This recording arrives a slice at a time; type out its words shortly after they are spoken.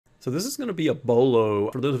So this is going to be a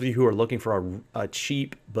BOLO. For those of you who are looking for a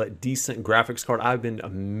cheap but decent graphics card, I've been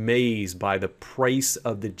amazed by the price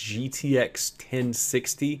of the GTX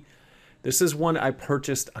 1060. This is one I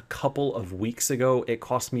purchased a couple of weeks ago. It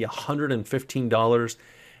cost me $115,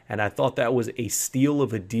 and I thought that was a steal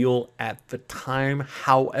of a deal at the time.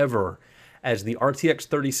 However, as the RTX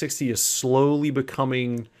 3060 is slowly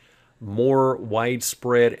becoming more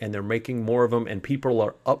widespread and they're making more of them and people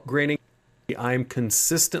are upgrading, I'm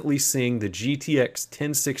consistently seeing the GTX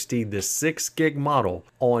 1060, the 6 gig model,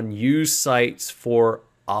 on used sites for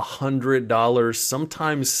 $100,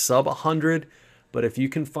 sometimes sub 100. But if you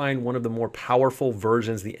can find one of the more powerful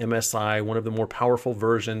versions, the MSI, one of the more powerful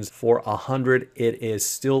versions for 100, it is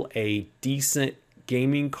still a decent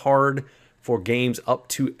gaming card. For games up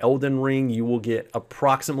to Elden Ring, you will get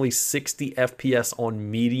approximately 60 FPS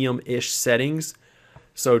on medium-ish settings.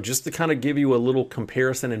 So just to kind of give you a little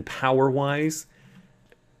comparison in power-wise,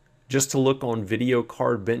 just to look on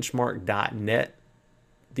videocardbenchmark.net,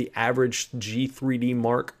 the average G3D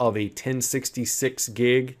mark of a 1066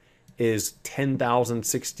 gig is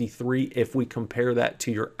 10,063. If we compare that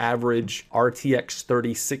to your average RTX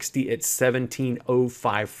 3060, it's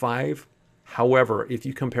 17,055. However, if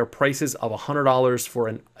you compare prices of $100 for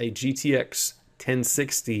a GTX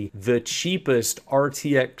 1060, the cheapest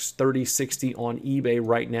RTX 3060 on eBay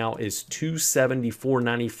right now is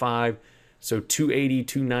 $274.95. So $280,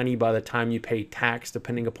 $290 by the time you pay tax,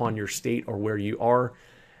 depending upon your state or where you are.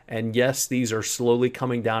 And yes, these are slowly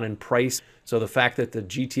coming down in price. So the fact that the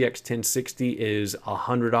GTX 1060 is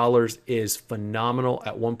 $100 is phenomenal.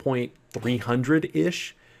 At one point,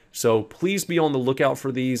 300-ish. So please be on the lookout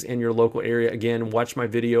for these in your local area. Again, watch my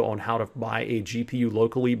video on how to buy a GPU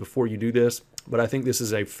locally before you do this. But I think this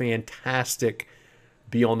is a fantastic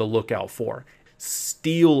be on the lookout for.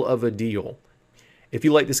 Steal of a deal. If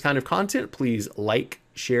you like this kind of content, please like,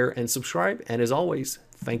 share, and subscribe. And as always,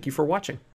 thank you for watching.